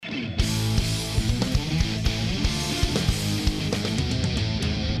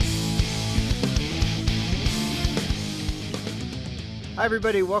Hi,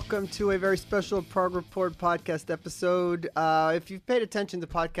 everybody. Welcome to a very special Prog Report podcast episode. If you've paid attention to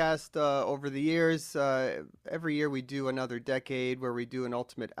podcasts over the years, every year we do another decade where we do an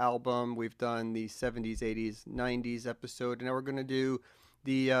ultimate album. We've done the 70s, 80s, 90s episode, and now we're going to do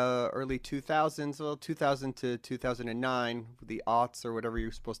the early 2000s, well, 2000 to 2009, the aughts or whatever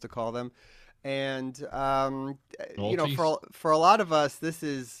you're supposed to call them. And, you know, for a lot of us, this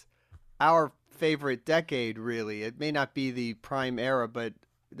is our favorite decade, really. It may not be the prime era, but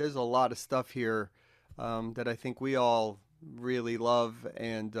there's a lot of stuff here that I think we all really love,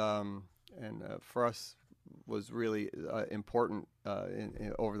 and for us was really important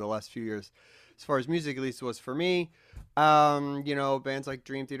over the last few years, as far as music at least was for me. You know, bands like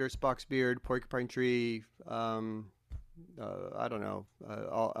Dream Theater, Spock's Beard, Porcupine Tree, I don't know,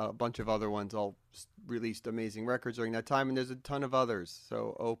 a bunch of other ones all released amazing records during that time, and there's a ton of others,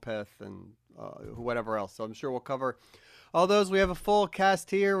 so Opeth and whatever else. So I'm sure we'll cover all those. We have a full cast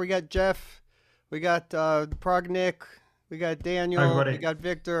here. We got Geoff, we got Prog Nick, we got Daniel, we got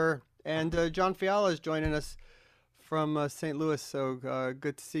Victor, and Jon Fiala is joining us from St. Louis. So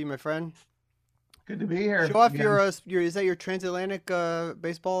good to see you, my friend. Good to be here. Show off your is that your transatlantic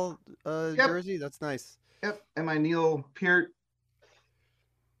baseball jersey? That's nice. Yep, and my Neil Peart.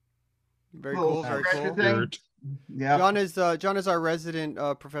 Very cool. Very cool. Yeah. Jon is our resident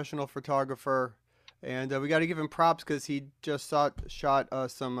professional photographer, and we got to give him props because he just shot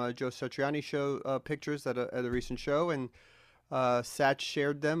some Joe Satriani show pictures at a recent show, and Satch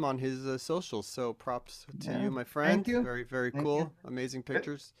shared them on his socials. So props to you, my friend. Thank you. Very, very cool. Amazing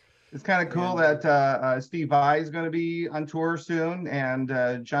pictures. It's kind of cool that Steve Vai is going to be on tour soon,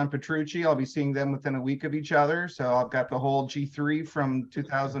 and John Petrucci. I'll be seeing them within a week of each other. So I've got the whole G3 from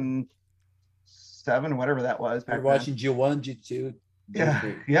 2007, whatever that was. We're watching G1, G2. Yeah.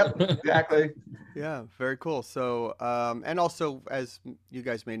 Yep. Exactly. Yeah. Very cool. So, and also, as you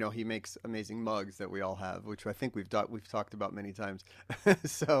guys may know, he makes amazing mugs that we all have, which I think we've talked about many times.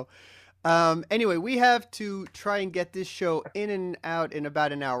 So. Anyway, we have to try and get this show in and out in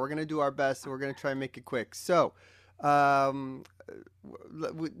about an hour. We're going to do our best, and we're going to try and make it quick. So, no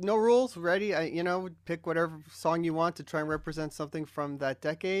rules, ready? Pick whatever song you want to try and represent something from that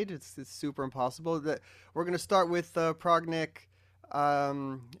decade. It's super impossible. We're going to start with Prog Nick.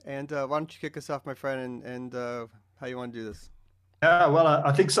 And why don't you kick us off, my friend, and how you want to do this? Yeah, well,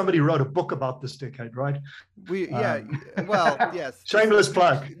 I think somebody wrote a book about this decade, right? Well, yes. Shameless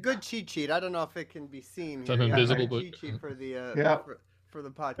plug. Good cheat sheet. I don't know if it can be seen. It's an invisible book. Cheat sheet for the for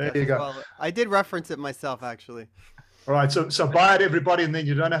the podcast. There you go. Well. I did reference it myself, actually. All right, so buy it, everybody, and then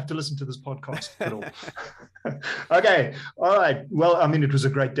you don't have to listen to this podcast at all. Okay, all right. Well, I mean, it was a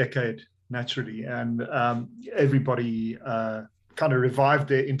great decade, naturally, and everybody kind of revived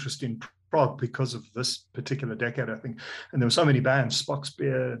their interest in prog because of this particular decade, I think. And there were so many bands, Spock's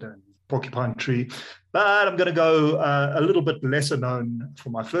Beard and Porcupine Tree. But I'm going to go a little bit lesser known for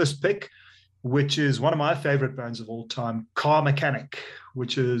my first pick, which is one of my favorite bands of all time, Car Mechanic,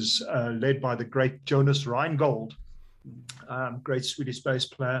 which is led by the great Jonas Reingold, great Swedish bass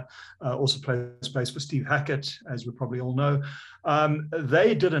player, also plays bass for Steve Hackett, as we probably all know.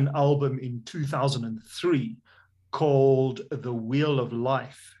 They did an album in 2003 called The Wheel of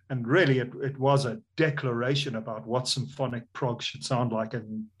Life. And really, it was a declaration about what symphonic prog should sound like,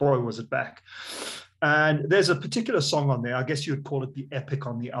 and boy, was it back. And there's a particular song on there, I guess you would call it the epic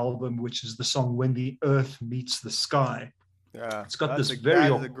on the album, which is the song When the Earth Meets the Sky. Yeah, it's got this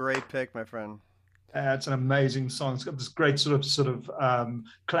that is a great pick, my friend. It's an amazing song. It's got this great sort of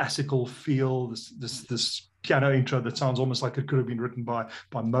classical feel, this piano intro that sounds almost like it could have been written by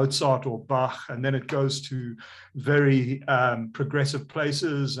Mozart or Bach, and then it goes to very progressive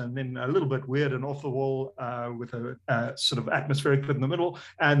places, and then a little bit weird and off the wall with a sort of atmospheric bit in the middle,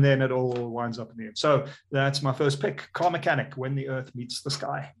 and then it all winds up in the end. So that's my first pick, Car Mechanic, When the Earth Meets the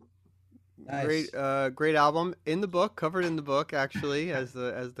Sky. Nice. Great album, covered in the book actually as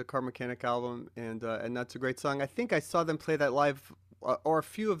the Car Mechanic album, and that's a great song. I think I saw them play that live. Or a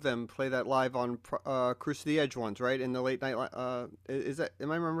few of them play that live on Cruise to the Edge ones, right? In the late night. Is that?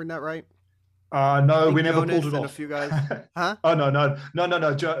 Am I remembering that right? No, we never pulled it off. A few guys, huh? Oh no!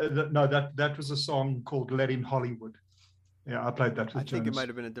 That was a song called "Let in Hollywood." Yeah, I played that with Jones. I think it might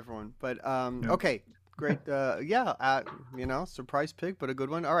have been a different one, but okay, great. Surprise pick, but a good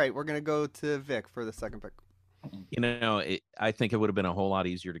one. All right, we're gonna go to Vic for the second pick. I think it would have been a whole lot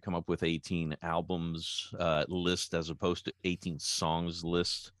easier to come up with 18 albums list as opposed to 18 songs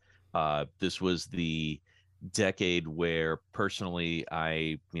list. This was the decade where personally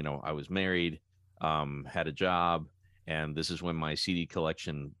I was married, had a job, and this is when my CD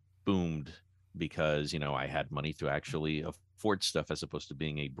collection boomed because, I had money to actually afford stuff as opposed to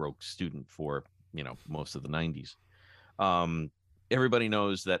being a broke student for most of the 90s. Everybody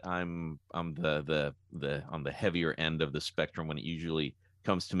knows that I'm the on the heavier end of the spectrum when it usually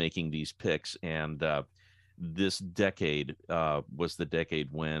comes to making these picks, and this decade was the decade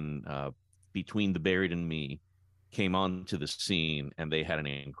when Between the Buried and Me came onto the scene, and they had an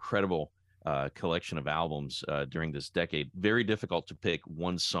incredible collection of albums during this decade. Very difficult to pick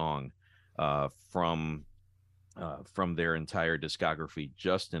one song from their entire discography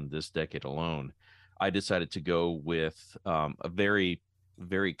just in this decade alone. I decided to go with a very,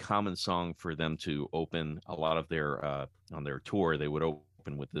 very common song for them to open a lot of their on their tour. They would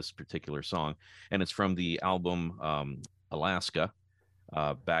open with this particular song, and it's from the album Alaska,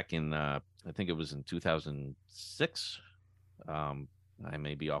 back in I think it was in 2006. I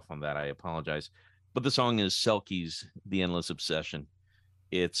may be off on that. I apologize, but the song is Selkie's "The Endless Obsession."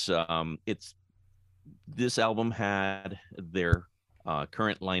 It's this album had their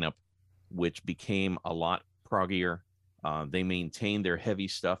current lineup, which became a lot proggier. They maintained their heavy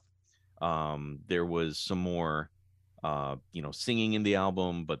stuff. There was some more, singing in the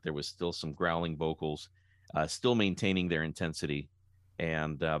album, but there was still some growling vocals, still maintaining their intensity.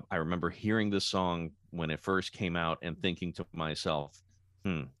 And I remember hearing this song when it first came out and thinking to myself,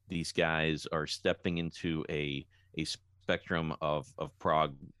 these guys are stepping into a spectrum of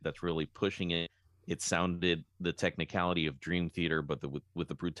prog that's really pushing it. It sounded the technicality of Dream Theater, but with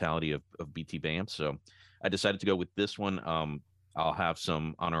the brutality of BT Bam. So I decided to go with this one. I'll have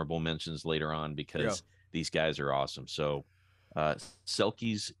some honorable mentions later on because these guys are awesome. So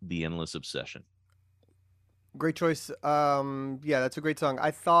Selkie's "The Endless Obsession." Great choice. That's a great song.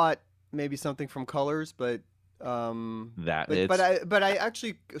 I thought maybe something from Colors, but I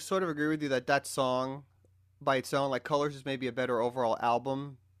actually sort of agree with you that song by its own, like Colors, is maybe a better overall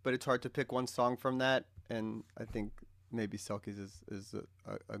album, but it's hard to pick one song from that. And I think maybe Selkie's is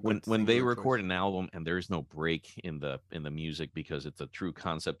a good when they choice. record an album and there's no break in the music because it's a true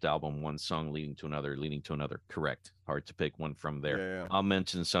concept album, one song leading to another. Correct. Hard to pick one from there. Yeah. I'll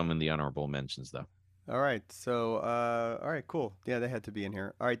mention some in the honorable mentions though. All right. So, all right, cool. Yeah, they had to be in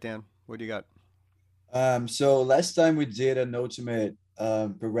here. All right, Dan, what do you got? So last time we did an ultimate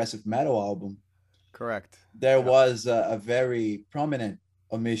progressive metal album. Correct. There was a very prominent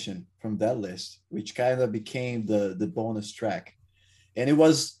omission from that list, which kind of became the bonus track. And it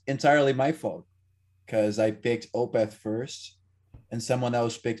was entirely my fault because I picked Opeth first and someone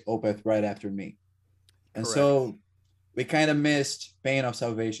else picked Opeth right after me. And so we kind of missed Pain of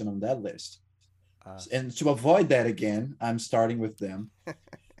Salvation on that list. And to avoid that again, I'm starting with them.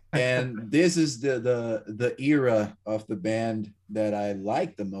 And this is the era of the band that I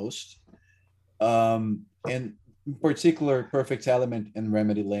like the most. And in particular, Perfect Element and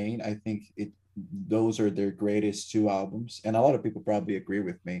Remedy Lane. I think those are their greatest two albums. And a lot of people probably agree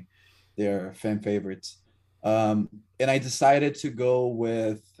with me. They're fan favorites. And I decided to go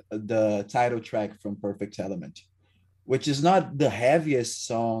with the title track from Perfect Element, which is not the heaviest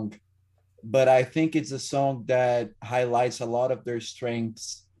song, but I think it's a song that highlights a lot of their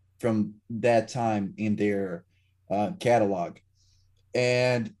strengths from that time in their catalog.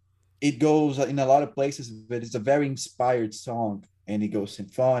 And it goes in a lot of places, but it's a very inspired song, and it goes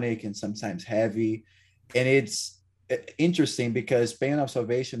symphonic and sometimes heavy. And it's interesting because Pain of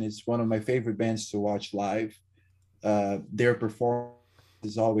Salvation is one of my favorite bands to watch live. Their performance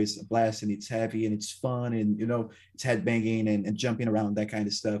is always a blast, and it's heavy and it's fun, and it's headbanging and jumping around, that kind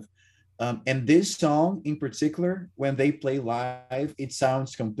of stuff. And this song in particular, when they play live, it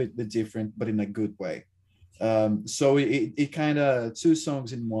sounds completely different, but in a good way. So it kind of two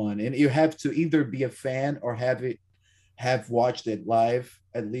songs in one, and you have to either be a fan or have watched it live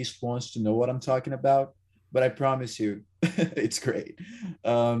at least once to know what I'm talking about. But I promise you, it's great.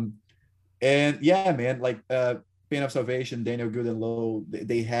 And yeah, man, like Pain of Salvation, Daniel Good and Low,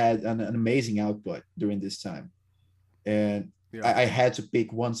 they had an amazing output during this time. And I had to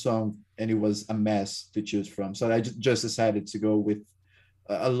pick one song, and it was a mess to choose from. So I just decided to go with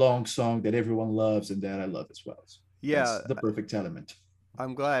a long song that everyone loves and that I love as well. Yeah, that's the Perfect Element.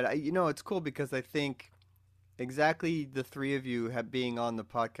 I'm glad. It's cool because I think exactly the three of you being on the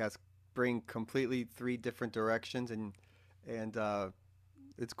podcast bring completely three different directions, and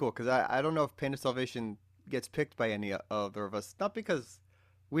it's cool because I don't know if Pain of Salvation gets picked by any other of us. Not because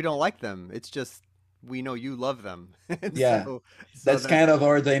we don't like them. It's just we know you love them. Yeah, so that's kind of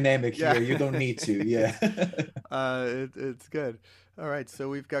our dynamic here. You don't need to. Yeah. It's good. All right, so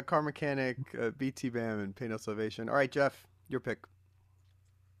we've got Car Mechanic, BT Bam, and Pain of Salvation. All right, Geoff, your pick.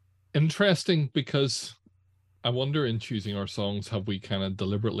 Interesting, because I wonder in choosing our songs, have we kind of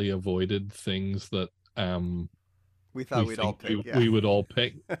deliberately avoided things that we thought we'd all pick. we would all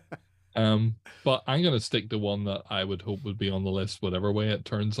pick. But I'm going to stick to one that I would hope would be on the list, whatever way it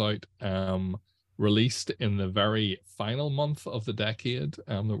turns out. Released in the very final month of the decade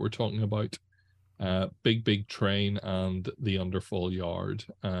that we're talking about. Big Big Train and The Underfall Yard,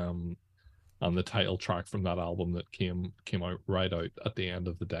 and the title track from that album that came out right out at the end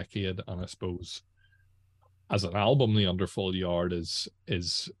of the decade. And I suppose as an album, The Underfall Yard is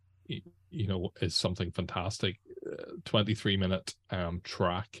something fantastic. 23-minute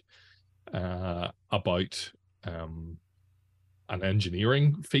track about an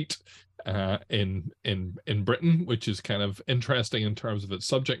engineering feat in Britain, which is kind of interesting in terms of its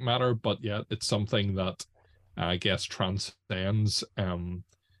subject matter, but yet it's something that I guess transcends,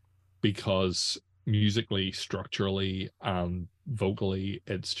 because musically, structurally, and vocally,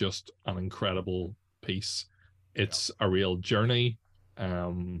 it's just an incredible piece. It's a real journey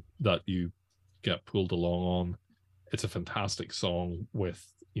that you get pulled along on. It's a fantastic song with,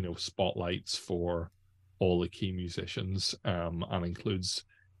 spotlights for all the key musicians, and includes,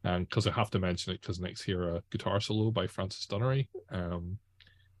 because I have to mention it because Nick's here, a guitar solo by Francis Dunnery.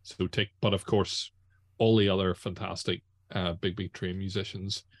 But of course, all the other fantastic Big Big Train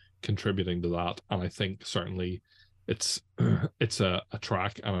musicians contributing to that. And I think certainly it's a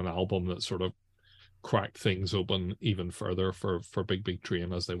track and an album that sort of cracked things open even further for Big Big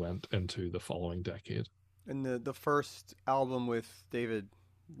Train as they went into the following decade. And the first album with David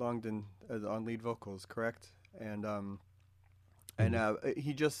Longdon on lead vocals, correct? And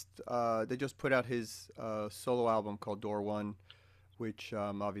they just put out his solo album called Door One, which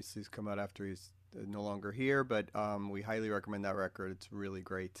obviously has come out after he's no longer here, but we highly recommend that record. It's really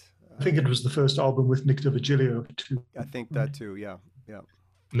great. I think it was the first album with Nick DeVigilio too. I think that too. Yeah.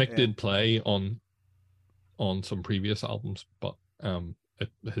 Nick did play on some previous albums, but I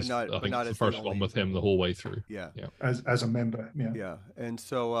think it's the first one with him the whole way through. Yeah. As a member. Yeah. Yeah. And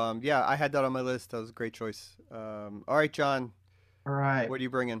so I had that on my list. That was a great choice. All right, Jon. All right. What are you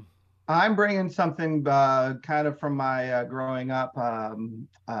bringing? I'm bringing something kind of from my growing up.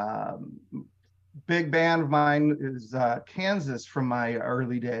 Big band of mine is Kansas from my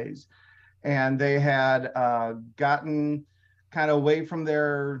early days, and they had gotten kind of away from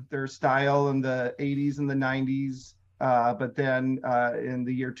their style in the 80s and the 90s. But then in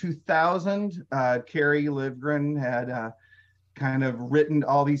the year 2000, Kerry Livgren had kind of written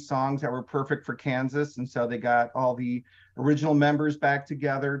all these songs that were perfect for Kansas. And so they got all the original members back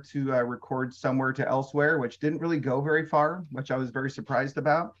together to record Somewhere to Elsewhere, which didn't really go very far, which I was very surprised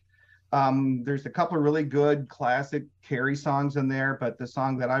about. There's a couple of really good classic Kerry songs in there, but the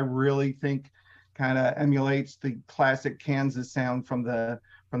song that I really think kind of emulates the classic Kansas sound from that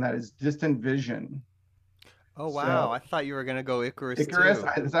is Distant Vision. Oh, wow. So, I thought you were going to go Icarus too.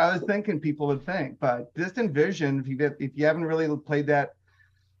 I was thinking people would think, but Distant Vision, if you haven't really played that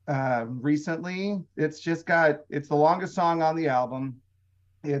recently, it's the longest song on the album.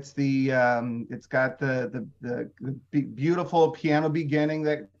 It's it's got the beautiful piano beginning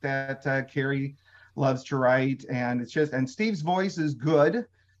that Kerry loves to write, and Steve's voice is good.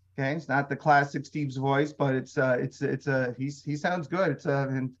 Okay, it's not the classic Steve's voice, but he sounds good. It's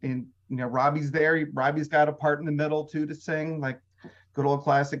Robbie's there. Robbie's got a part in the middle too to sing, like good old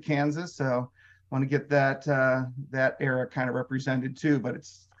classic Kansas. So want to get that era kind of represented too, but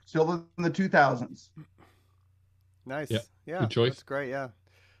it's still in the 2000s. Nice. Yeah. Good choice. That's great. Yeah.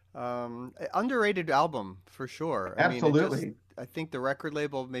 Underrated album for sure. Absolutely. I think the record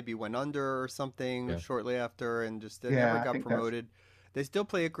label maybe went under or something shortly after, and just never got promoted. They still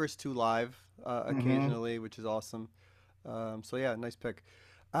play Icarus 2 live occasionally, which is awesome. So yeah, nice pick.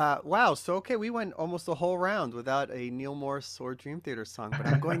 Wow. So okay, we went almost the whole round without a Neil Morse or Dream Theater song, but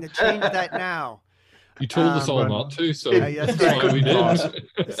I'm going to change that now. You told us all not to, so that's why we did.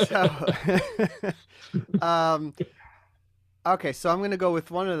 Okay, so I'm going to go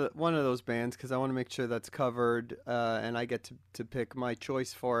with one of those bands because I want to make sure that's covered, and I get to pick my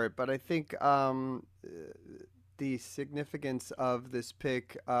choice for it. But I think the significance of this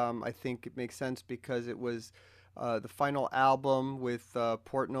pick, I think it makes sense because it was the final album with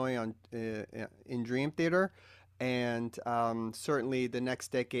Portnoy in Dream Theater, and certainly the next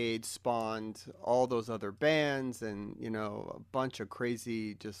decade spawned all those other bands and a bunch of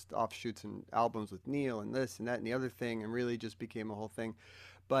crazy just offshoots and albums with Neil and this and that and the other thing, and really just became a whole thing.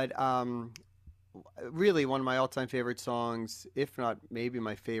 But really one of my all-time favorite songs, if not maybe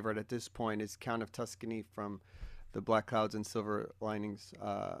my favorite at this point, is Count of Tuscany from the Black Clouds and Silver Linings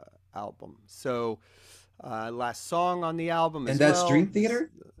album. So last song on the album and that's Dream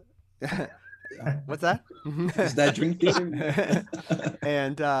Theater. What's that? Is that Dream Theater?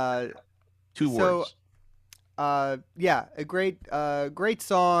 And two words. Yeah, a great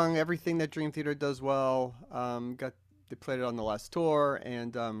song. Everything that Dream Theater does well. They played it on the last tour,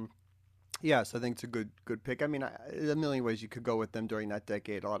 and yeah, so I think it's a good pick. I mean, a million ways you could go with them during that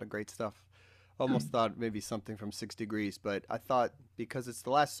decade. A lot of great stuff. Almost thought maybe something from 6 Degrees, but I thought because it's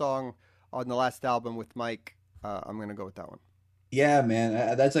the last song on the last album with Mike, I'm gonna go with that one. Yeah,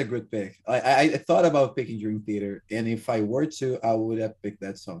 man, that's a good pick. I thought about picking Dream Theater, and if I were to, I would have picked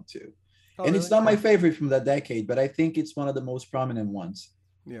that song too. Oh, And really? it's not my Cool. favorite from that decade, but I think it's one of the most prominent ones,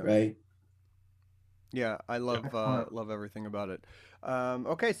 Yeah. right? Yeah, I love Excellent. love everything about it.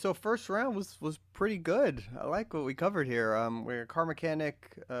 Okay, so first round was pretty good. I like what we covered here. We're Car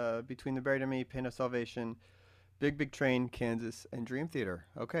Mechanic, Between the Buried and Me, Pain of Salvation, Big Train, Kansas, and Dream Theater.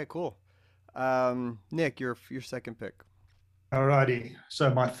 Okay, cool. Nick, your second pick. Alrighty. So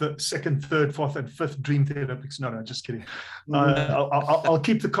my second, third, fourth, and fifth Dream Theater picks. No, just kidding. I'll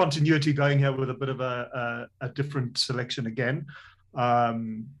keep the continuity going here with a bit of a different selection again,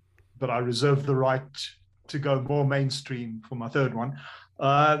 but I reserve the right to go more mainstream for my third one.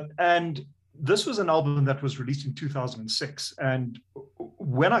 And this was an album that was released in 2006, and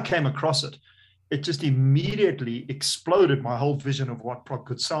when I came across it, it just immediately exploded my whole vision of what prog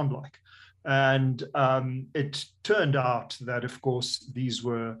could sound like. And it turned out that, of course, these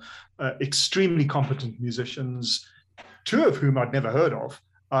were extremely competent musicians, two of whom I'd never heard of,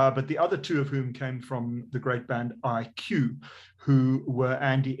 but the other two of whom came from the great band IQ, who were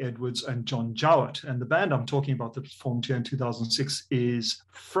Andy Edwards and John Jowett. And the band I'm talking about that was formed here in 2006 is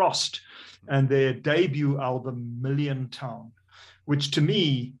Frost, and their debut album, Million Town, which to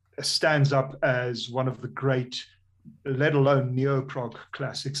me stands up as one of the great, let alone neo-prog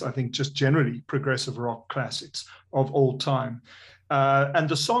classics, I think just generally progressive rock classics of all time. And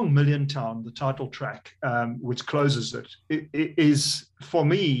the song Million Town, the title track, which closes it is, for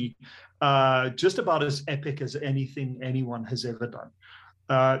me, just about as epic as anything anyone has ever done.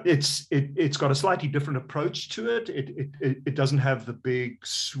 It's got a slightly different approach to it. It doesn't have the big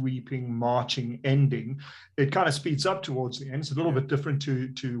sweeping marching ending. It kind of speeds up towards the end. It's a little bit different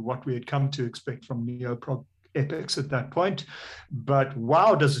to what we had come to expect from neo-prog epics at that point, but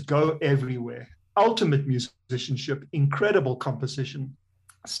wow, does it go everywhere. Ultimate musicianship, incredible composition,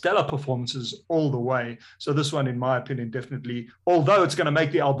 stellar performances all the way. So this one, in my opinion, definitely, although it's going to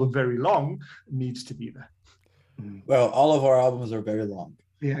make the album very long, needs to be there. Well, all of our albums are very long.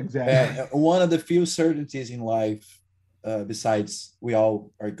 Yeah, exactly. One of the few certainties in life, besides we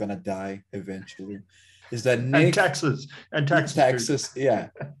all are gonna die eventually, is that Nick and taxes, yeah,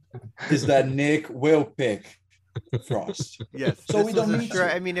 is that Nick will pick Frost. Yes. So we don't need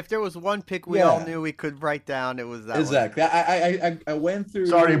to. I mean, if there was one pick we all knew we could write down, it was that exactly. One. I went through.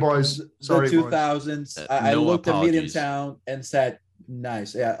 Sorry, boys. The 2000s. I no looked at Million apologies. Town and said,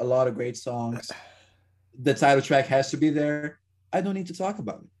 "Nice, yeah, a lot of great songs." The title track has to be there. I don't need to talk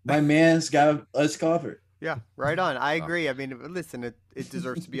about it. My man's got us covered. Yeah, right on. I agree. I mean, listen, it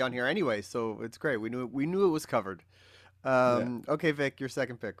deserves to be on here anyway, so it's great. We knew it was covered. Okay, Vic, your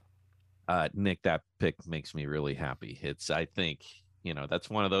second pick. Nick, that pick makes me really happy. I think, that's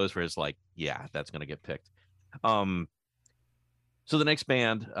one of those where it's like, yeah, that's going to get picked. So the next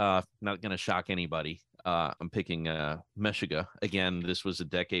band, not going to shock anybody. I'm picking Meshuggah. Again, this was a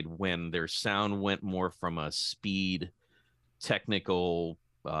decade when their sound went more from a speed, technical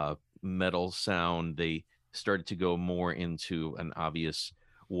metal sound. They started to go more into an obvious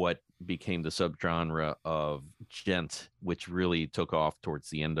what became the subgenre of gent, which really took off towards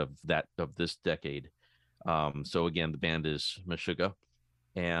the end of this decade. So again, the band is Meshuggah,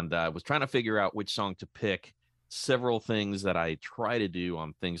 and I was trying to figure out which song to pick. Several things that I try to do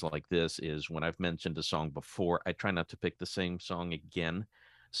on things like this is when I've mentioned a song before, I try not to pick the same song again.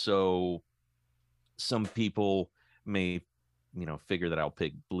 So some people may, figure that I'll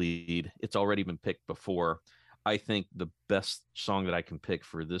pick Bleed. It's already been picked before. I think the best song that I can pick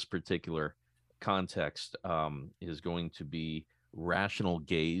for this particular context is going to be Rational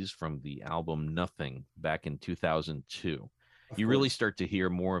Gaze from the album Nothing back in 2002. You really start to hear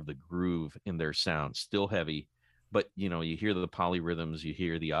more of the groove in their sound, still heavy, but you hear the polyrhythms, you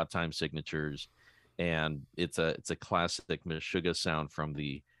hear the odd time signatures, and it's a classic Meshuggah sound from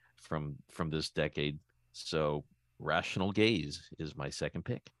this decade. So Rational Gaze is my second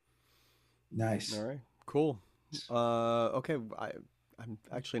pick. Nice. All right, cool. Okay, I'm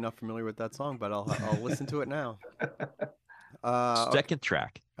actually not familiar with that song, but I'll listen to it now. Second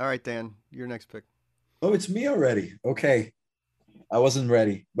track. All right, Dan, your next pick. Oh, it's me already. Okay. I wasn't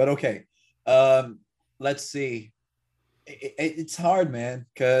ready, but okay. Let's see. It's hard, man,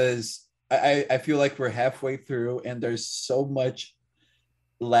 because I feel like we're halfway through and there's so much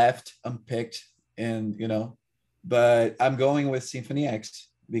left unpicked. And, but I'm going with Symphony X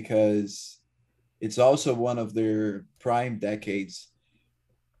because it's also one of their prime decades.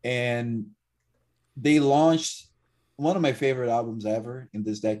 And they launched one of my favorite albums ever in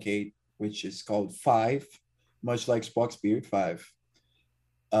this decade, which is called Five, much like Spock's Beard 5.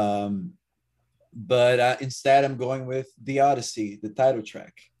 But instead, I'm going with The Odyssey, the title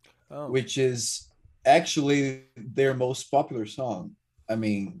track, which is actually their most popular song. I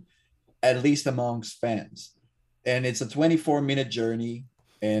mean, at least amongst fans. And it's a 24-minute journey,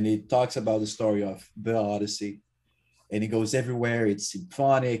 and it talks about the story of the Odyssey. And it goes everywhere. It's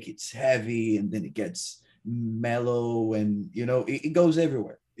symphonic, it's heavy, and then it gets mellow, and it goes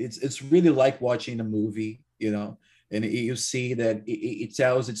everywhere. It's really like watching a movie, and you see that it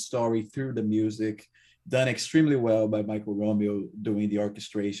tells its story through the music, done extremely well by Michael Romeo, doing the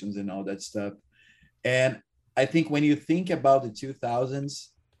orchestrations and all that stuff. And I think when you think about the 2000s,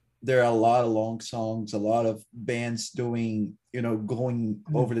 there are a lot of long songs, a lot of bands doing, going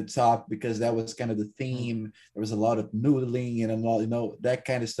over the top, because that was kind of the theme. There was a lot of noodling and a lot, that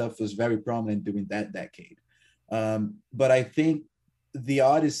kind of stuff was very prominent during that decade. But I think The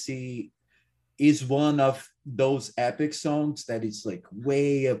Odyssey is one of those epic songs that it's like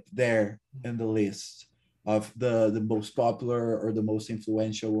way up there in the list of the most popular or the most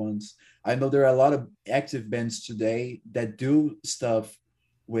influential ones. I know there are a lot of active bands today that do stuff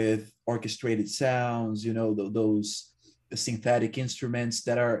with orchestrated sounds, those synthetic instruments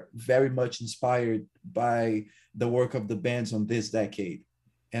that are very much inspired by the work of the bands on this decade.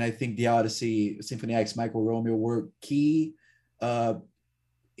 And I think The Odyssey, Symphony X, Michael Romeo were key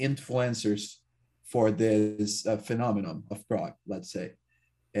influencers for this phenomenon of prog, let's say.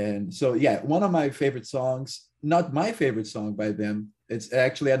 And so, yeah, one of my favorite songs, not my favorite song by them. It's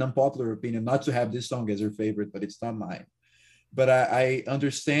actually an unpopular opinion not to have this song as your favorite, but it's not mine. But I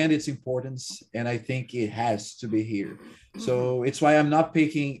understand its importance, and I think it has to be here. So it's why I'm not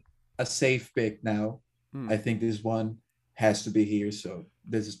picking a safe pick now. I think this one has to be here. So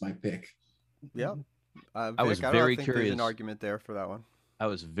this is my pick. Yeah. Vic, I was very think curious. There's an argument there for that one. I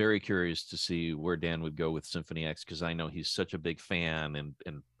was very curious to see where Dan would go with Symphony X, because I know he's such a big fan, and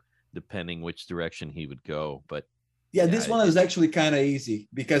depending which direction he would go. But yeah, this one is actually kind of easy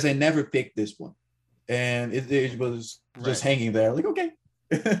because I never picked this one. And it was just hanging there, like, okay.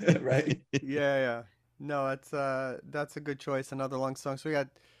 Right. Yeah. No, that's a good choice. Another long song. So we got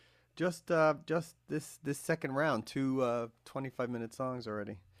just this second round, two 25-minute songs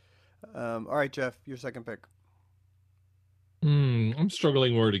already. All right, Geoff, your second pick. I'm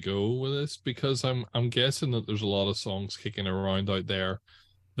struggling where to go with this, because I'm guessing that there's a lot of songs kicking around out there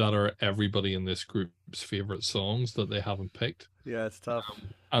that are everybody in this group's favorite songs that they haven't picked. Yeah, it's tough.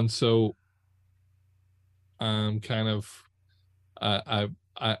 And so I'm kind of I'm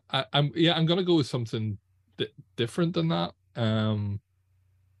gonna go with something different than that. And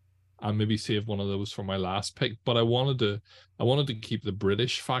maybe save one of those for my last pick. But I wanted to keep the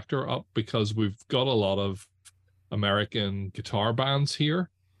British factor up, because we've got a lot of American guitar bands here,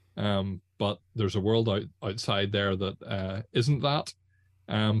 but there's a world outside there that isn't that.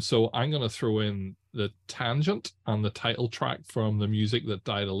 So I'm going to throw in the Tangent and the title track from The Music That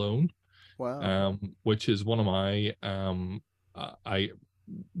Died Alone. Wow. Which is one of my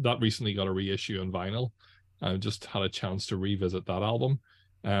that recently got a reissue on vinyl. I just had a chance to revisit that album.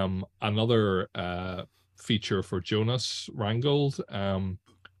 Another feature for Jonas Reingold, and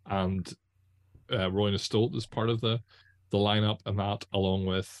Roie Avin is part of the lineup, and that, along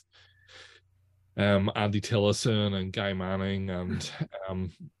with Andy Tillotson and Guy Manning and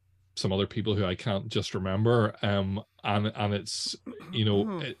some other people who I can't just remember. And it's,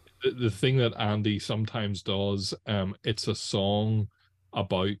 the thing that Andy sometimes does, it's a song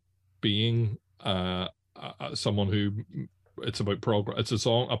about being someone who, it's about prog. It's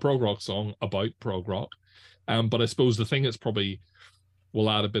a prog rock song about prog rock. But I suppose the thing that's probably will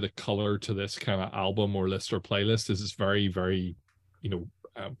add a bit of color to this kind of album or list or playlist is it's very, very,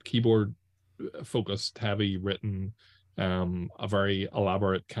 keyboard focused, heavy written, a very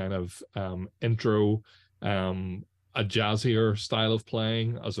elaborate kind of intro, a jazzier style of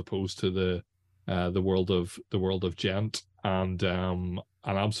playing as opposed to the world of Gent, and an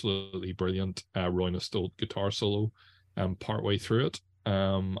absolutely brilliant Roie Avin guitar solo partway through it.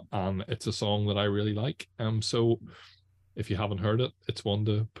 And it's a song that I really like. So if you haven't heard it, it's one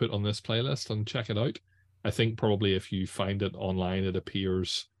to put on this playlist and check it out. I think probably if you find it online, it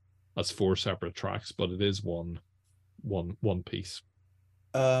appears as 4 separate tracks, but it is one piece.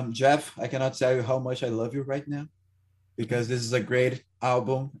 Geoff, I cannot tell you how much I love you right now, because this is a great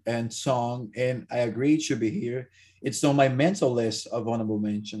album and song, and I agree it should be here. It's on my mental list of honorable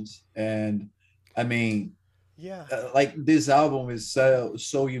mentions, and I mean, Yeah. Like this album is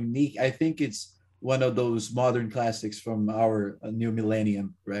so unique. I think it's one of those modern classics from our new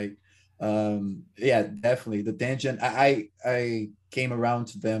millennium, right? Yeah, definitely. The Tangent. I came around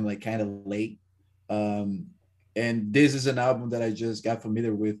to them like kind of late, um, and this is an album that I just got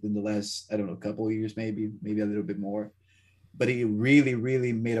familiar with in the last, I don't know, couple of years, maybe a little bit more. But it really,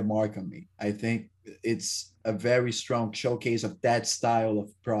 really made a mark on me. I think it's a very strong showcase of that style of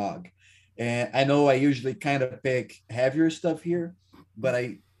prog. And I know I usually kind of pick heavier stuff here, but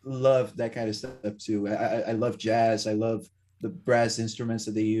I love that kind of stuff too. I love jazz. I love the brass instruments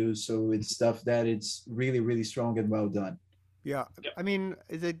that they use. So it's stuff that it's really, really strong and well done. Yeah. I mean,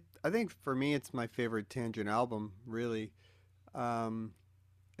 I think for me, it's my favorite Tangent album, really. Um,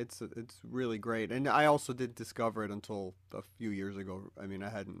 it's really great, and I also did discover it until a few years ago. I mean,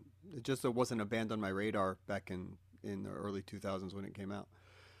 it wasn't a band on my radar back in the early 2000s when it came out.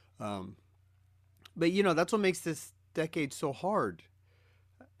 Um, but that's what makes this decade so hard.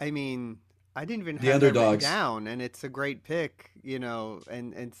 I mean, I didn't even The have that written underdogs. down, and it's a great pick,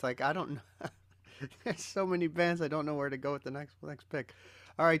 and it's like I don't know. There's so many bands I don't know where to go with the next pick.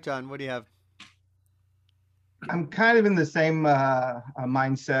 All right, John, what do you have? I'm kind of in the same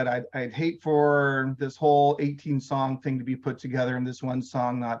mindset. I'd hate for this whole 18 song thing to be put together and this one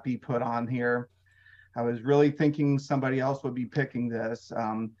song not be put on here. I was really thinking somebody else would be picking this.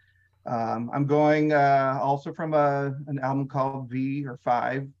 I'm going also from an album called V or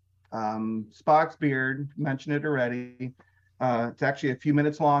Five. Spock's Beard, mentioned it already. It's actually a few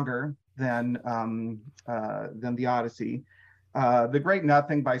minutes longer than the Odyssey. The Great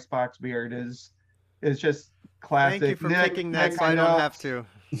Nothing by Spock's Beard is just classic. Thank you for picking that, so I don't have to.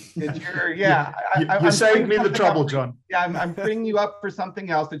 Yeah. You saved me the trouble, John. Yeah, I'm bringing you up for something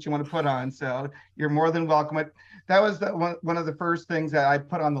else that you want to put on, so you're more than welcome. That was one of the first things that I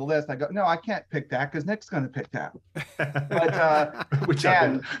put on the list. I go, no, I can't pick that because Nick's going to pick that. But Which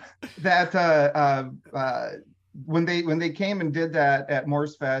and that when they came and did that at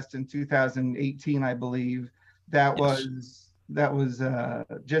Morse Fest in 2018, I believe, that was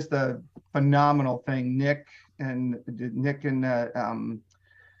just a phenomenal thing. Nick and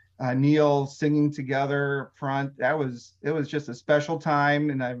Neil singing together up front. It was just a special time,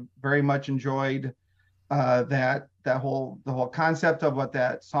 and I very much enjoyed the whole concept of what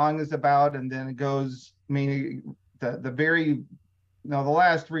that song is about. And then it goes, I mean, the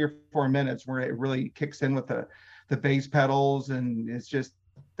last 3 or 4 minutes where it really kicks in with the bass pedals, and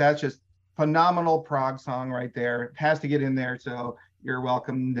that's just phenomenal prog song right there. It has to get in there. So you're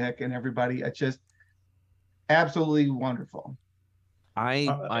welcome, Nick, and everybody. It's just absolutely wonderful.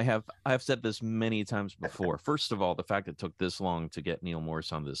 I have said this many times before. First of all, the fact it took this long to get Neil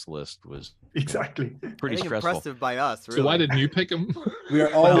Morse on this list was exactly pretty stressful. Impressive by us. Really. So why didn't you pick him? We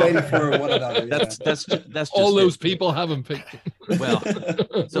are all waiting for one another. That's just all those people haven't picked him. Well,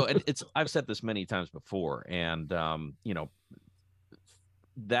 so I've said this many times before, and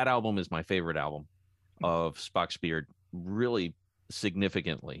that album is my favorite album of Spock's Beard, really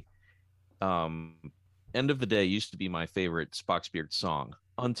significantly. End of the Day used to be my favorite Spock's Beard song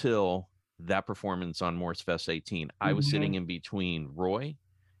until that performance on Morse Fest 18. I was sitting in between Roie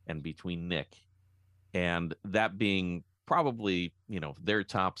and between Nick, and that being probably their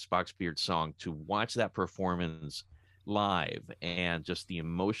top Spock's Beard song. To watch that performance live and just the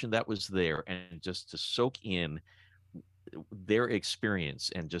emotion that was there, and just to soak in their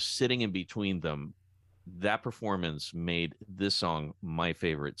experience and just sitting in between them, that performance made this song my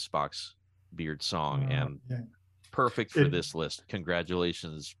favorite Spock's Beard song, and perfect for this list.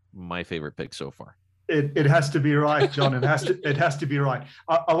 Congratulations, my favorite pick so far. It has to be right, John. It has to be right.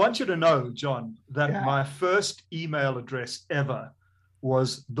 I want you to know, John, that my first email address ever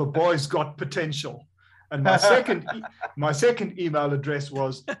was "The Boy's Got Potential," and my second email address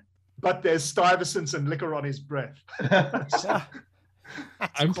was "But there's Stuyvesant's and liquor on his breath."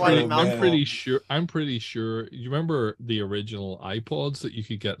 I'm pretty sure. You remember the original iPods that you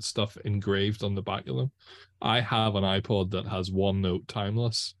could get stuff engraved on the back of them? I have an iPod that has One Note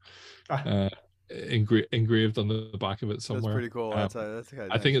Timeless engraved on the back of it somewhere. That's pretty cool.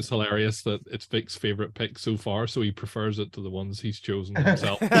 I think it's hilarious that it's Vic's favorite pick so far, so he prefers it to the ones he's chosen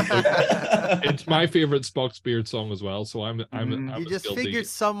himself. It's my favorite Spock's Beard song as well, so I'm you just figured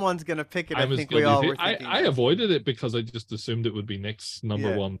someone's gonna pick it. I think we all were thinking. I avoided it because I just assumed it would be Nick's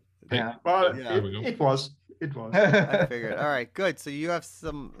number one pick. Yeah. Well, it was. I figured. All right, good. So you have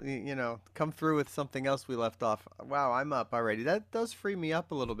some, come through with something else we left off. Wow, I'm up already. That does free me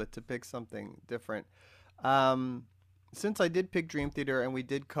up a little bit to pick something different. Since I did pick Dream Theater and we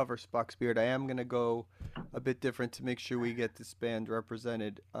did cover Spock's Beard, I am going to go a bit different to make sure we get this band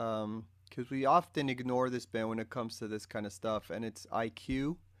represented. because we often ignore this band when it comes to this kind of stuff, and it's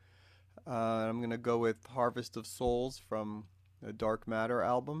IQ. I'm going to go with Harvest of Souls from the Dark Matter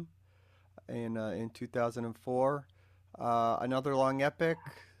album in 2004. Another long epic,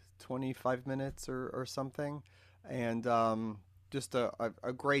 25 minutes or something, and just a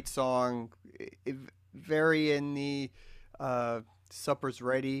great song, very in the Supper's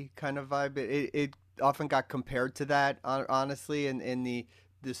Ready kind of vibe. It often got compared to that, honestly, and the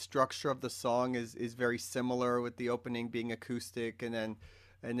structure of the song is very similar, with the opening being acoustic and then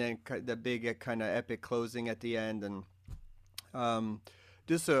the big kind of epic closing at the end, and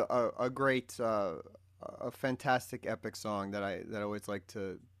just a great, a fantastic epic song that I always like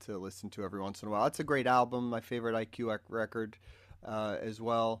to listen to every once in a while. It's a great album, my favorite IQ record as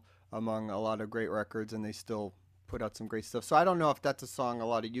well, among a lot of great records, and they still put out some great stuff. So I don't know if that's a song a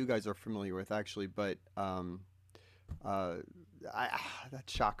lot of you guys are familiar with, actually, but that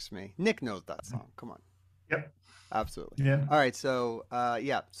shocks me. Nick knows that song. Come on. Yep. Absolutely. Yeah. All right. So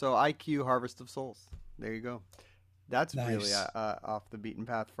so IQ, Harvest of Souls. There you go. That's Nice. really off the beaten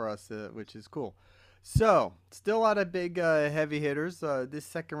path for us, which is cool. So still a lot of big heavy hitters. This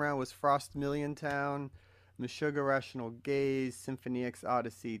second round was Frost Milliontown, Meshuggah Rational Gaze, Symphony X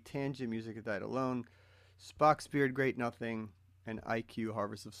Odyssey, Tangent Music That Died Alone, Spock's Beard Great Nothing, and IQ,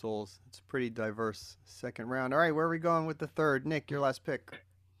 Harvest of Souls. It's a pretty diverse second round. All right, where are we going with the third? Nick, your last pick.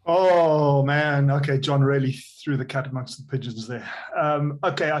 Oh man, okay, John really threw the cat amongst the pigeons there.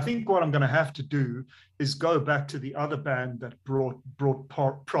 Okay, I think what I'm going to have to do is go back to the other band that brought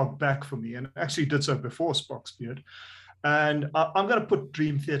prog back for me, and actually did so before Spock's Beard. And I'm going to put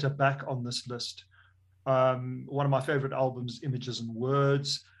Dream Theater back on this list. One of my favorite albums, Images and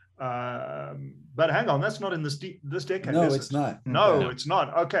Words. But hang on, that's not in this decade. No, is it's it? not. No, it's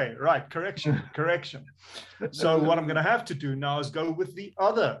not. Okay, right. Correction. So what I'm going to have to do now is go with the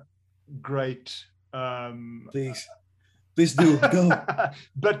other great. Please do go.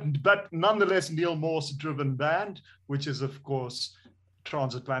 but nonetheless, Neil Morse-driven band, which is of course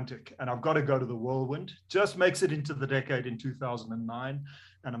Transatlantic, and I've got to go to the Whirlwind. Just makes it into the decade in 2009,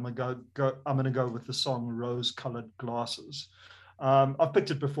 and I'm going to go with the song Rose-Colored Glasses. I've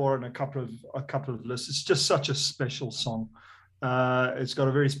picked it before in a couple of lists. It's just such a special song. It's got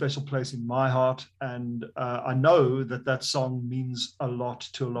a very special place in my heart, and I know that song means a lot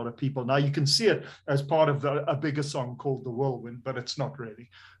to a lot of people. Now you can see it as part of a bigger song called The Whirlwind, but it's not really.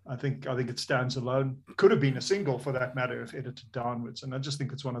 I think it stands alone. Could have been a single for that matter if edited downwards, and I just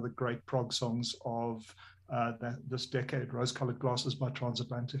think it's one of the great prog songs of this decade. Rose-Colored Glasses by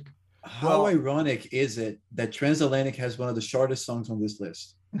Transatlantic. How ironic is it that Transatlantic has one of the shortest songs on this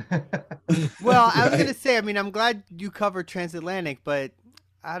list? Well, I was going to say, I mean, I'm glad you covered Transatlantic, but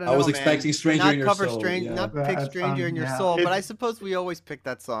I don't know. I was expecting Stranger in Your Soul. Not pick Stranger in Your Soul, but I suppose we always pick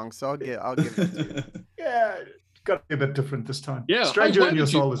that song, so I'll give it to you. Yeah, got to be a bit different this time. Yeah, Stranger in Your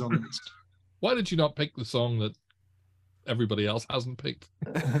Soul is on the list. Why did you not pick the song that everybody else hasn't picked?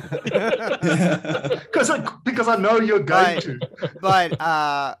 Because I know you're going to. But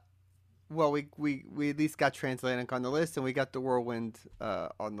well, we at least got Transatlantic on the list, and we got the Whirlwind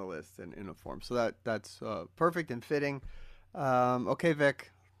on the list in uniform. So that's perfect and fitting. Okay, Vic.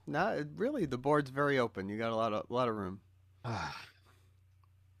 Now, really, the board's very open. You got a lot of room. I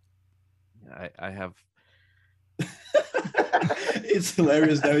have. It's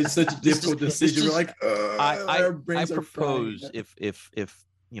hilarious though. It's such a difficult decision. We're like, I propose if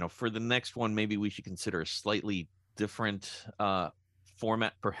for the next one, maybe we should consider a slightly different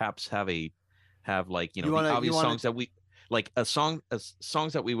format. Perhaps have the obvious songs that we like,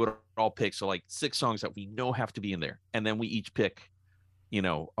 songs that we would all pick. So like 6 songs that we know have to be in there, and then we each pick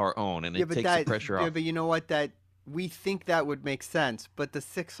our own, and it takes the pressure off. Yeah, but you know what? That we think that would make sense, but the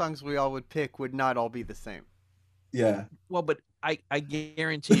 6 songs we all would pick would not all be the same. Yeah. Well, but I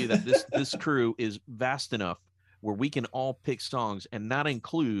guarantee you that this crew is vast enough where we can all pick songs and not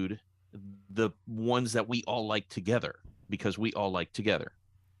include the ones that we all like together, because we all like together.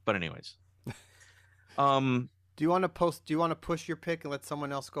 But anyways, do you want to push your pick and let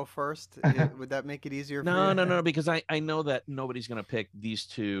someone else go first? Would that make it easier? No, because I know that nobody's going to pick these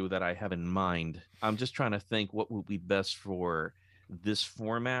 2 that I have in mind. I'm just trying to think what would be best for this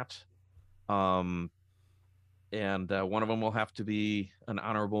format. And one of them will have to be an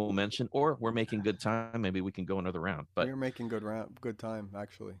honorable mention, or we're making good time. Maybe we can go another round. But you're making good time,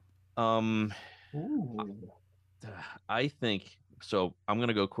 actually. I think so. I'm going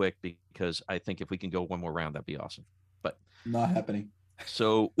to go quick because I think if we can go one more round, that'd be awesome. But not happening.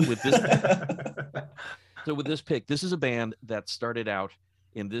 So with this pick, this is a band that started out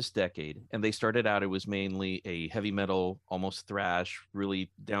in this decade. And they started out, it was mainly a heavy metal, almost thrash, really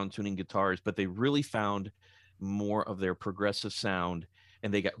down tuning guitars, but they really found more of their progressive sound,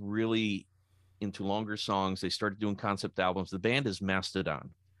 and they got really into longer songs. They started doing concept albums. The band is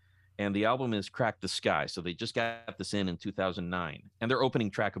Mastodon, and the album is Crack the Sky. So they just got this in 2009, and their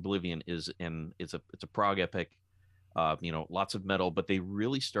opening track Oblivion is it's a prog epic, lots of metal, but they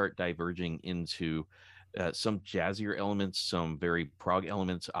really start diverging into some jazzier elements, some very prog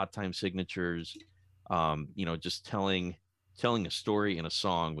elements, odd time signatures, just telling a story in a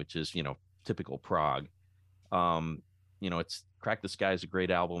song, which is typical prog. It's Crack the Sky is a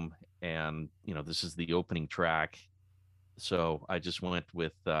great album, and this is the opening track. So I just went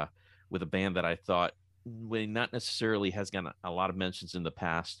with a band that I thought not necessarily has gotten a lot of mentions in the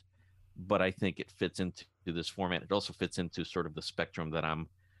past, but I think it fits into this format. It also fits into sort of the spectrum that I'm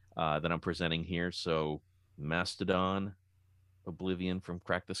presenting here. So Mastodon, Oblivion from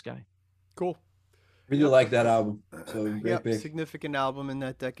Crack the Sky. Cool. Really like that album. So great pick. Significant album in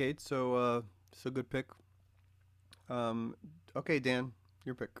that decade. So good pick. Okay, Dan,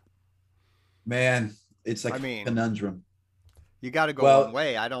 your pick. Man, it's like a conundrum. You got to go one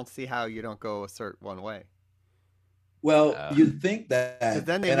way. I don't see how you don't go assert one way. Well, you'd think that. Because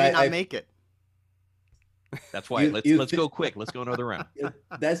then they may not make it. That's why. Let's go quick. Let's go another round.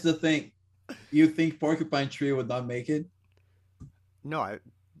 That's the thing. You think Porcupine Tree would not make it? No,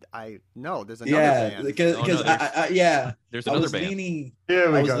 I no. There's another band. Because there's another band.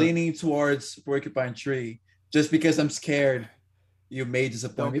 I was leaning towards Porcupine Tree just because I'm scared you may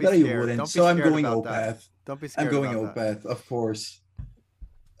disappoint me, but you wouldn't. So I'm going Opeth. Don't be scared. I'm going Opeth, of course.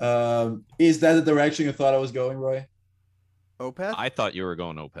 Is that the direction you thought I was going, Roy? Opeth? I thought you were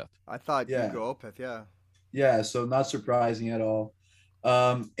going Opeth. I thought you'd go Opeth, yeah. Yeah, so not surprising at all.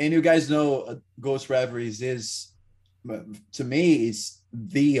 And you guys know Ghost Reveries is, to me, it's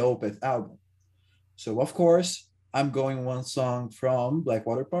the Opeth album. So, of course, I'm going one song from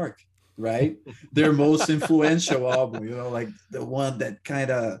Blackwater Park, right? Their most influential album, like the one that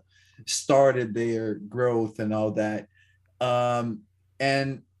kind of started their growth and all that.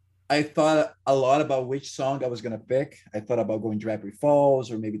 And I thought a lot about which song I was going to pick. I thought about going Drapery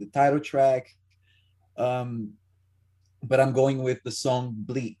Falls or maybe the title track. But I'm going with the song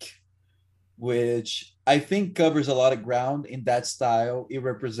Bleak, which I think covers a lot of ground in that style. It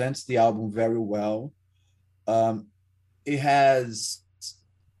represents the album very well. It has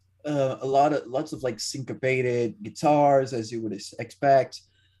lots of like syncopated guitars, as you would expect,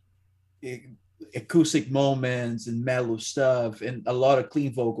 acoustic moments and mellow stuff, and a lot of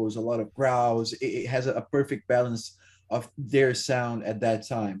clean vocals, a lot of growls. It has a perfect balance of their sound at that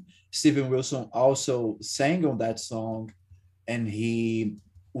time. Steven Wilson also sang on that song, and he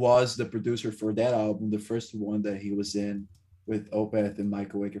was the producer for that album, the first one that he was in with Opeth and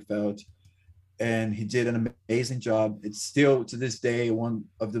Michael Wakerfeld. And he did an amazing job. It's still, to this day, one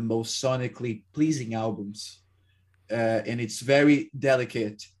of the most sonically pleasing albums. And it's very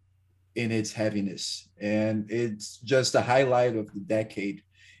delicate in its heaviness. And it's just a highlight of the decade.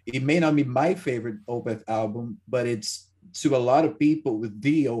 It may not be my favorite Opeth album, but it's, to a lot of people, with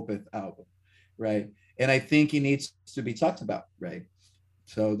the Opeth album, right? And I think it needs to be talked about, right?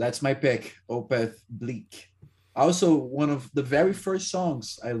 So that's my pick, Opeth, Bleak. Also, one of the very first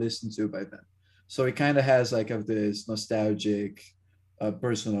songs I listened to by them. So it kind of has like of this nostalgic,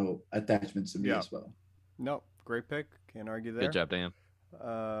 personal attachment to me as well. No, great pick. Can't argue there. Good job, Dan.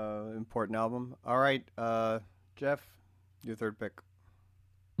 Important album. All right, Geoff, your third pick.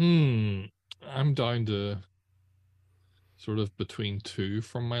 I'm down to sort of between two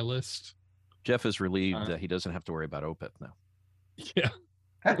from my list. Geoff is relieved that he doesn't have to worry about Opeth now. Yeah.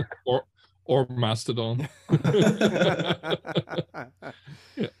 or Mastodon.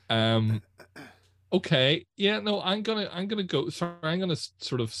 Okay. Yeah, no, I'm gonna go. Sorry, I'm gonna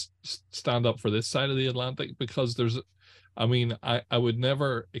sort of stand up for this side of the Atlantic, because I would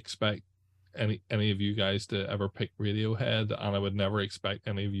never expect any of you guys to ever pick Radiohead, and I would never expect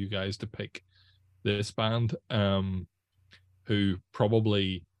any of you guys to pick this band, who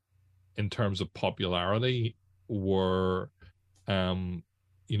probably, in terms of popularity, were the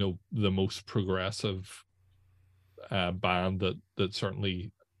most progressive band that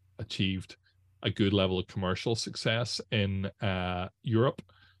certainly achieved a good level of commercial success in Europe.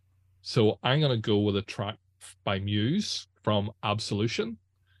 So I'm going to go with a track by Muse from Absolution.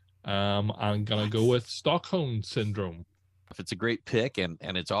 I'm going to go with Stockholm Syndrome. It's a great pick, and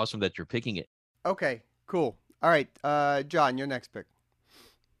it's awesome that you're picking it. Okay, cool. All right, Jon, your next pick.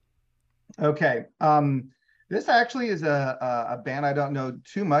 Okay. This actually is a band I don't know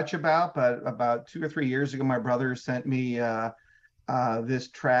too much about, but about 2 or 3 years ago, my brother sent me this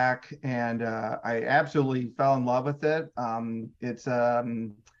track, and I absolutely fell in love with it. It's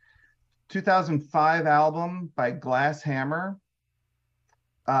 2005 album by Glass Hammer,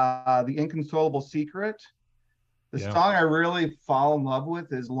 The Inconsolable Secret. The song I really fall in love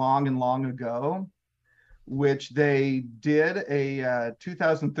with is Long and Long Ago, which they did a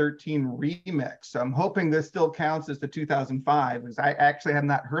 2013 remix. I'm hoping this still counts as the 2005, because I actually have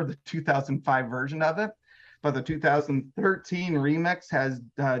not heard the 2005 version of it. But the 2013 remix has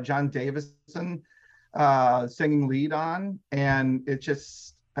John Davison singing lead on, and it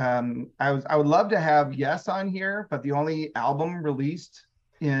just I would love to have Yes on here, but the only album released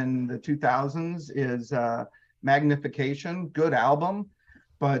in the 2000s is Magnification. Good album,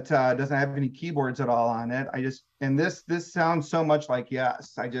 but doesn't have any keyboards at all on it. And this sounds so much like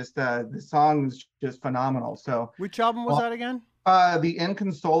Yes. The song is just phenomenal. So which album was that again? The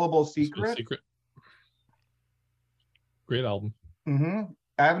Inconsolable Secret. Great album. Mm-hmm.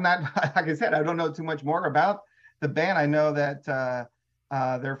 I have not, like I said, I don't know too much more about the band. I know that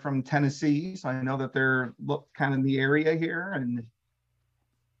they're from Tennessee, so I know that they're kind of in the area here. And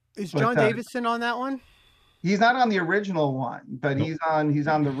is John Davison on that one? He's not on the original one, but he's on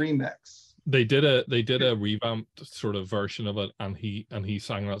the remix. They did a revamped sort of version of it, and he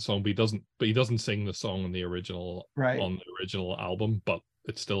sang that song, but he doesn't sing the song on the original on the original album, but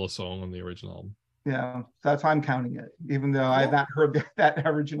it's still a song on the original album. Yeah, that's why I'm counting it, even though I have not heard that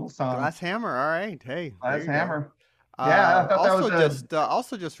original song. Glass Hammer, all right. Hey, Glass Hammer. Yeah, I thought that was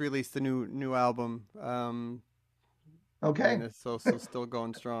also just released the new album. Okay, and it's also still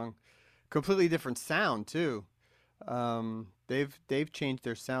going strong. Completely different sound too. They've changed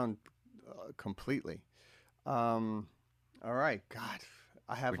their sound completely. All right, God,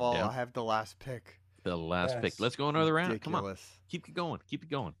 I have the last pick. The last pick. Let's go another round. Ridiculous. Come on, keep it going. Keep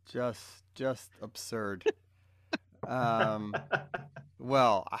it going. Just absurd.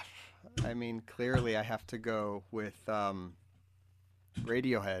 Well, I mean, clearly I have to go with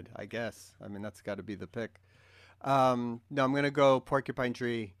Radiohead, I guess. I mean, that's got to be the pick. No, I'm gonna go Porcupine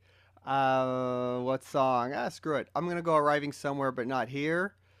Tree. What song? Screw it. I'm gonna go Arriving Somewhere But Not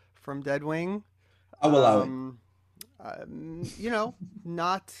Here from Deadwing. I will allow it.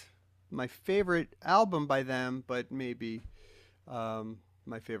 Not my favorite album by them, but maybe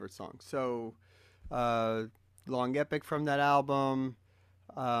my favorite song. So Long Epic from that album.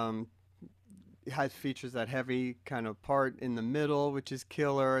 It has features that heavy kind of part in the middle, which is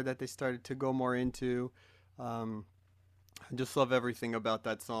killer, that they started to go more into. I just love everything about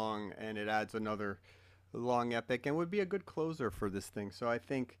that song, and it adds another long epic and would be a good closer for this thing. So I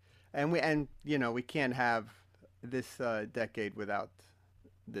think, and we can't have this decade without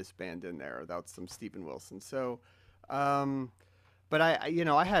this band in there, without some Stephen Wilson. So, but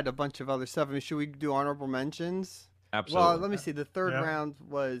I had a bunch of other stuff. I mean, should we do honorable mentions? Absolutely. Well, let me see. The third round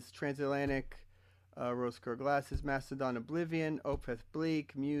was Transatlantic, Rose-Colored Glasses, Mastodon, Oblivion, Opeth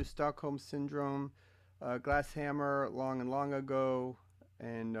Bleak, Muse, Stockholm Syndrome, Glass Hammer, Long and Long Ago,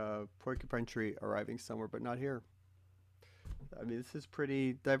 and Porcupine Tree, Arriving Somewhere But Not Here. I mean, this is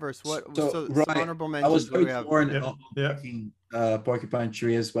pretty diverse. So honorable mentions? I was going for Porcupine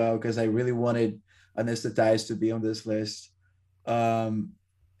Tree as well, because I really wanted Anesthetized to be on this list.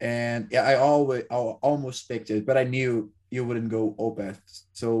 And yeah, I almost picked it, but I knew you wouldn't go Opeth.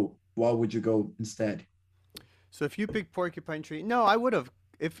 So what would you go instead? So if you picked Porcupine Tree, no, I would have.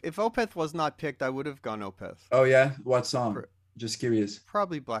 If Opeth was not picked, I would have gone Opeth. Oh yeah, what song? Just curious.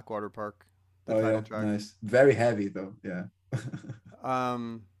 Probably Blackwater Park. Track. Nice. Very heavy though. Yeah.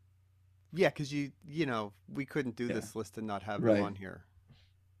 Yeah, because we couldn't do this list and not have them on here.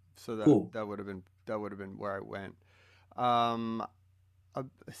 So that would have been where I went. A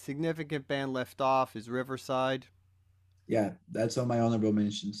significant band left off is Riverside. Yeah, that's on my honorable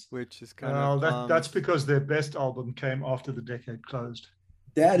mentions. Which is kind of that's because their best album came after the decade closed.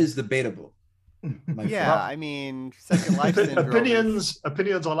 That is debatable. I mean, Second Life Syndrome. Opinions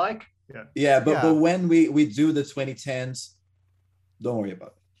are like. Yeah, but when we do the 2010s, don't worry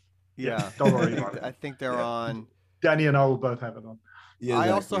about it. Yeah, don't worry about it. I think they're on. Danny and I will both have it on. Yeah, exactly.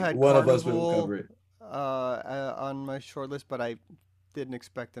 I also had one Carnival, of us will cover it on my short list, but I didn't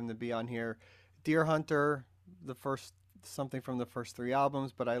expect them to be on here. Deer Hunter, something from the first three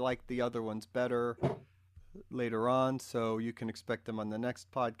albums, but I like the other ones better later on, so you can expect them on the next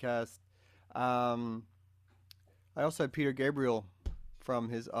podcast. I also had Peter Gabriel from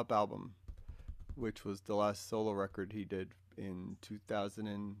his Up album, which was the last solo record he did in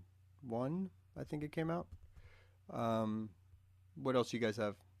 2001, I think it came out. What else you guys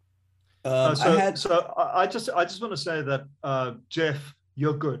have? I just want to say that Geoff,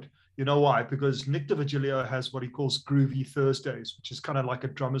 you're good. You know why? Because Nick DiVigilio has what he calls Groovy Thursdays, which is kind of like a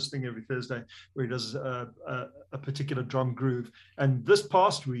drummer's thing every Thursday, where he does a particular drum groove. And this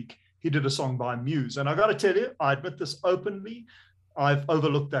past week, he did a song by Muse. And I got to tell you, I admit this openly, I've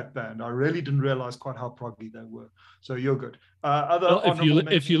overlooked that band. I really didn't realize quite how proggy they were. So you're good.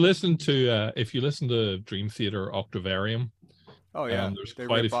 If you listen to Dream Theater Octavarium, there's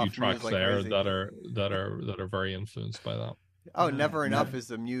quite a few tracks there that are very influenced by that. Oh, Never Enough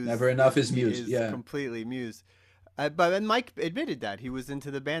is a Muse. Never Enough is Muse. Yeah, completely Muse. But Mike admitted that he was into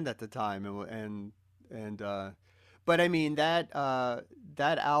the band at the time, but I mean that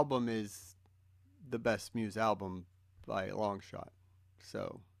album is the best Muse album by a long shot.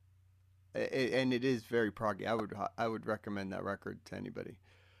 So, and it is very proggy. I would recommend that record to anybody.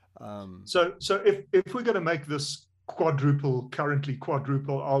 So if we're going to make this currently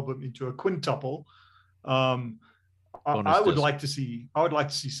quadruple album into a quintuple, I would like to see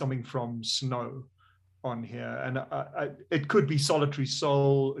something from Snow on here, and it could be Solitary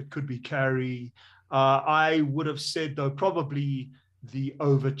Soul, it could be Carrie. I would have said though probably the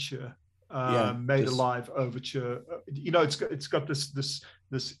Overture, Made Alive Overture. It's got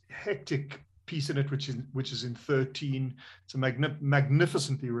this hectic piece in it, which is in 13. It's a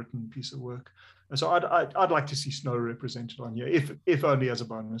magnificently written piece of work, and so I'd like to see Snow represented on here, if only as a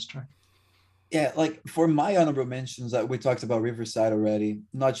bonus track. Yeah, like for my honorable mentions, we talked about Riverside already.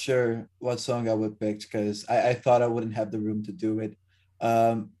 Not sure what song I would pick because I thought I wouldn't have the room to do it.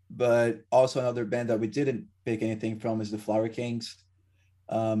 But also another band that we didn't pick anything from is the Flower Kings.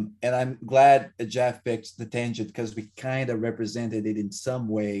 And I'm glad Geoff picked The Tangent because we kind of represented it in some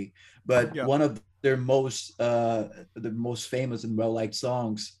way. But one of their the most famous and well-liked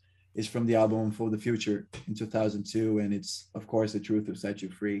songs is from the album For the Future in 2002. And it's, of course, The Truth Will Set You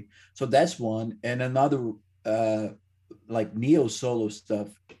Free. So that's one. And another, like Neo solo stuff,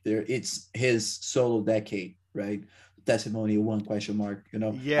 it's his solo decade, right? Testimony, one question mark,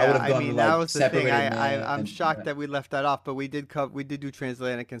 Yeah, I mean, that was the thing. I'm shocked that we left that off, but we did do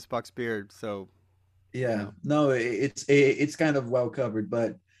Transatlantic and Spock's Beard, so. Yeah, no, it's kind of well covered,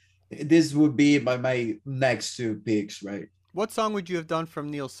 but this would be my next two picks, right? What song would you have done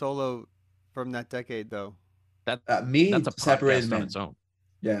from Neil's solo from that decade, though? That's a podcast on its own.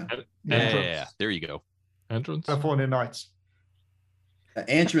 Yeah. Yeah. There you go. Entrance. California Nights.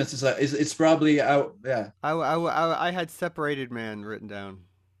 Entrance it's probably out. Yeah. I had Separated Man written down.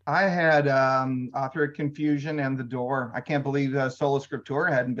 I had Author of Confusion and The Door. I can't believe Sola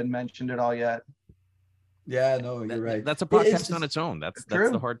Scriptura hadn't been mentioned at all yet. Yeah, no, you're right. That's a podcast on its own. That's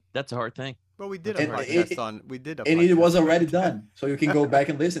a hard thing. Well, we did a podcast on. We did a. And it was already done, so you can go back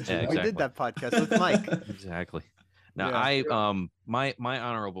and listen to it. Exactly. We did that podcast with Mike. Exactly. Now, my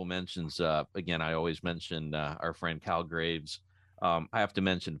honorable mentions. Again, I always mention our friend Cal Graves. I have to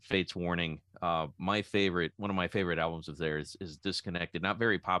mention Fate's Warning. One of my favorite albums of theirs is Disconnected. Not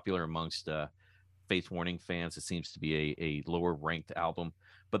very popular amongst Fate's Warning fans. It seems to be a lower ranked album,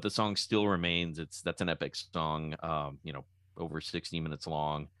 but the song still remains. That's an epic song. Over 60 minutes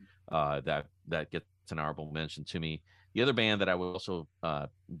long. That gets an honorable mention to me. The other band that I was also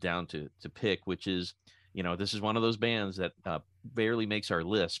down to pick, which is, this is one of those bands that barely makes our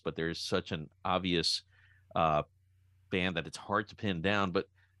list, but there's such an obvious band that it's hard to pin down. But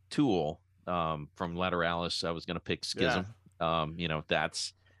Tool, from Lateralis, I was going to pick Schism. Yeah.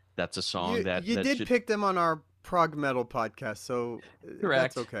 That's a song that did pick them on our prog metal podcast, so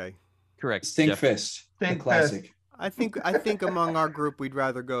correct. That's okay. Correct. Stinkfist, classic. I think among our group we'd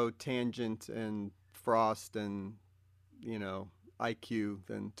rather go Tangent and Frost and IQ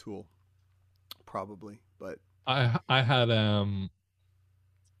than Tool, probably. But I had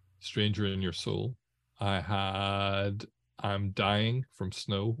Stranger in Your Soul. I had I'm Dying from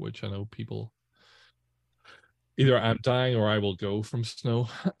Snow, which I know people either I'm Dying or I Will Go from Snow.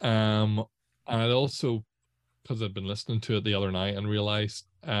 And I'd also, because I'd been listening to it the other night and realized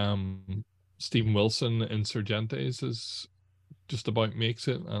Stephen Wilson, Insurgentes is just about makes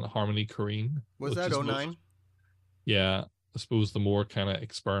it, and Harmony Korine. Was that 09? Yeah, I suppose the more kind of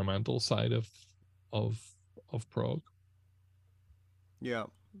experimental side of prog. Yeah,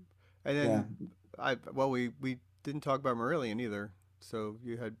 and then we didn't talk about Marillion either. So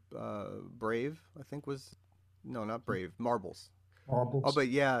you had Brave, I think not Brave, Marbles. Marbles. Oh, but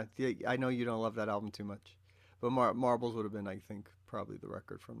yeah, I know you don't love that album too much, but Marbles would have been, I think, probably the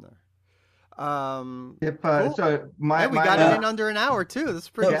record from there. Cool. So we got it in under an hour too. That's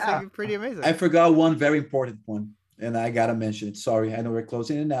pretty amazing. I forgot one very important one, and I gotta mention it. Sorry, I know we're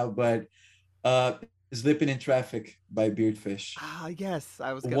closing it now, but "Slipping in Traffic" by Beardfish. Yes,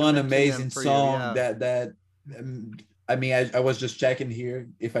 I was. One amazing song that I mean, I was just checking here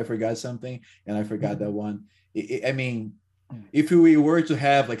if I forgot something, and I forgot that one. I mean, if we were to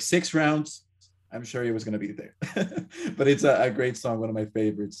have like 6 rounds, I'm sure it was going to be there. But it's a great song, one of my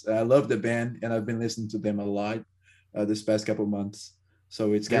favorites. I love the band, and I've been listening to them a lot this past couple months.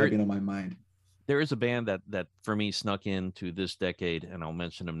 So it's kind of been on my mind. There is a band that for me snuck into this decade, and I'll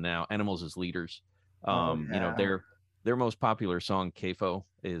mention them now. Animals as Leaders. You know, their most popular song, "CAFO,"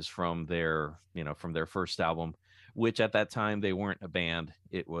 is from their first album, which at that time they weren't a band.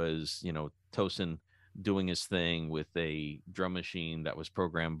 It was, you know, Tosin doing his thing with a drum machine that was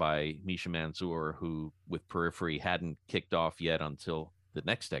programmed by Misha Mansour, who with Periphery hadn't kicked off yet until the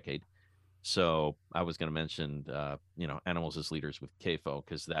next decade. So I was going to mention, you know, Animals as Leaders with CAFO,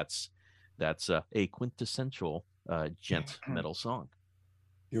 because that's a quintessential gent metal song.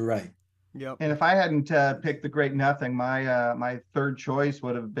 You're right. Yep. And if I hadn't picked The Great Nothing, my third choice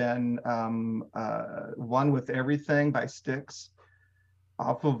would have been One With Everything by Styx,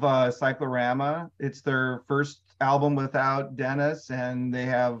 off of Cyclorama. It's their first album without Dennis, and they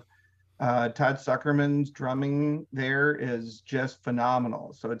have Todd Suckerman's drumming there is just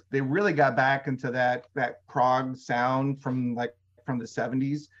phenomenal. So they really got back into that prog sound from the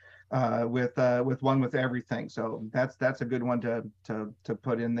 70s with One With Everything. So that's a good one to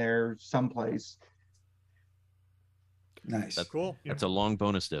put in there someplace. Nice. That's cool. That's a long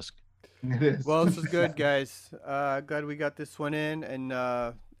bonus disc. It is. Well, this was good, guys. Glad we got this one in,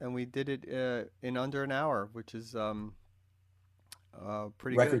 and we did it in under an hour, which is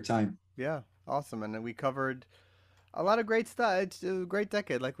pretty Record good. time. Yeah, awesome. And then we covered a lot of great stuff. It's a great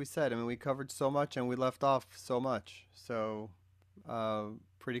decade, like we said. I mean, we covered so much, and we left off so much. So,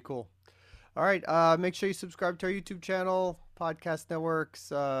 pretty cool. All right, make sure you subscribe to our YouTube channel, podcast networks.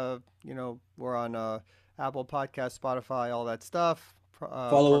 You know, we're on Apple Podcast, Spotify, all that stuff.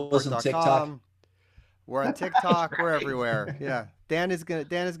 Follow us on TikTok. We're on TikTok. We're everywhere. Yeah, Dan is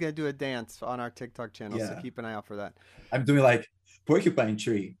gonna do a dance on our TikTok channel, so keep an eye out for that. I'm doing like Porcupine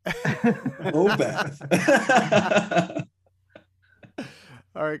Tree. Oh, bad.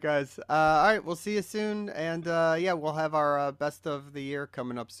 All right, guys. All right, we'll see you soon, and yeah, we'll have our best of the year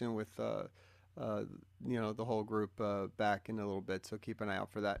coming up soon with you know, the whole group back in a little bit. So keep an eye out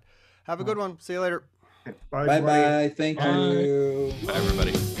for that. Have a good one. See you later. Bye bye. Thank you. Bye,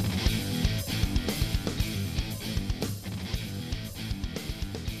 everybody.